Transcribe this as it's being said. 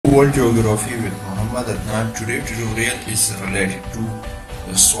World Geography with M.ADNAN. Today's tutorial is related to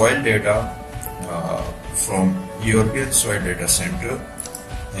the soil data from European Soil Data Center.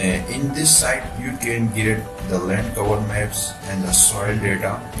 In this site you can get the land cover maps and the soil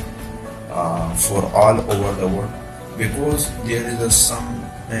data for all over the world, because there is some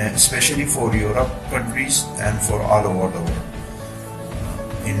especially for Europe countries and for all over the world.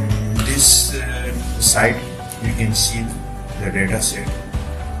 In this site you can see the data set.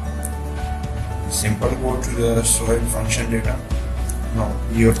 Simple, go to the soil function data. Now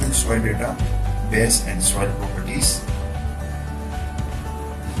European soil data, base and soil properties.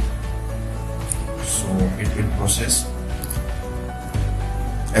 So it will process.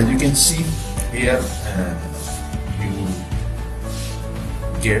 As you can see here, you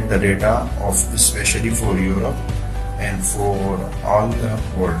get the data of especially for Europe and for all the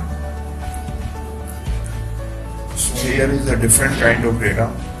world. So here is a different kind of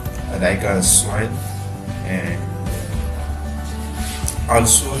data, like a soil, and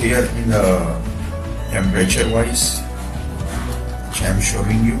also here in the temperature wise, which I am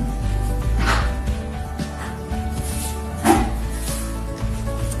showing you.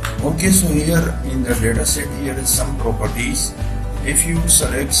 Okay, so here in the data set, here is some properties. If you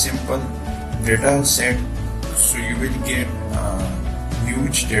select simple data set, so you will get a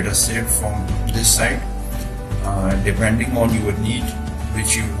huge data set from this site, depending on your need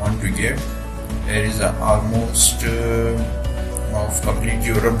which you want to get. There is almost of complete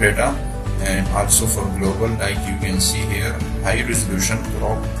Europe data, and also for global, like you can see here, high resolution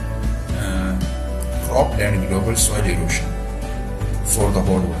cropped and global soil erosion for the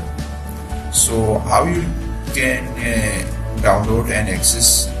whole world. So how you can download and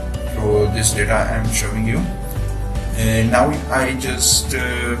access to this data I am showing you. Now I just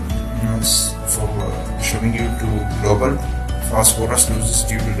for showing you to global phosphorus losses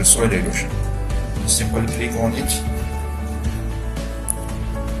due to the soil erosion. Simple click on it.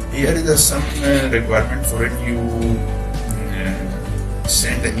 Here is some requirement for it. You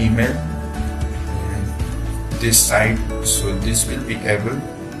send the email this site, so this will be able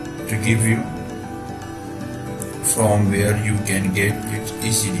to give you from where you can get it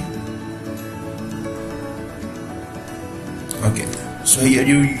easily. Okay, so here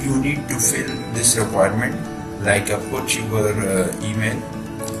you need to fill this requirement, like put your email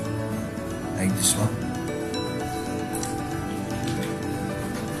like this one,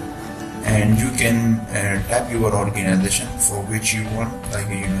 and you can type your organization for which you want, like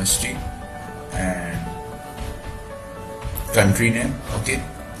a university, and country name. Okay,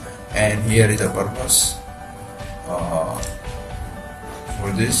 and here is the purpose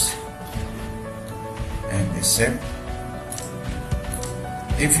for this, and accept.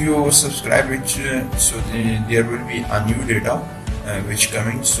 If you subscribe it, so there will be a new data which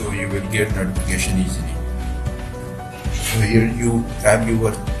coming, so you will get notification easily. So here you type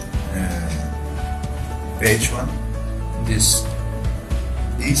your page 1, this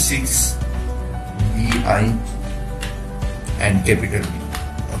D6 BI and capital B.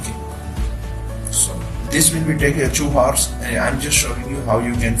 Okay, so this will be taking 2 hours. I'm just showing you how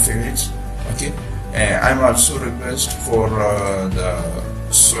you can fill it. Okay, I'm also request for the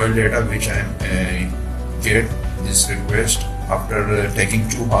soil data which I get this request after taking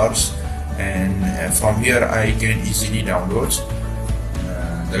 2 hours, and from here I can easily download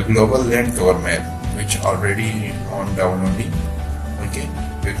the global land cover map, which already on downloading. Okay,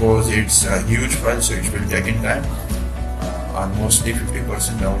 because it's a huge file, so it will take in time, almost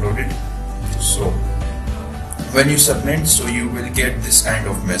 50% downloaded. So when you submit, so you will get this kind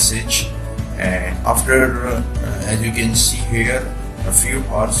of message, and after as you can see here, a few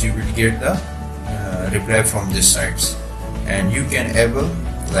hours you will get the reply from these sites, and you can able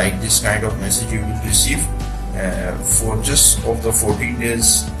like this kind of message you will receive for just of the 14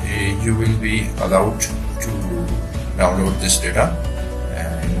 days. You will be allowed to download this data,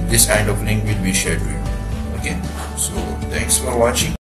 and this kind of link will be shared to you. Okay, so thanks for watching.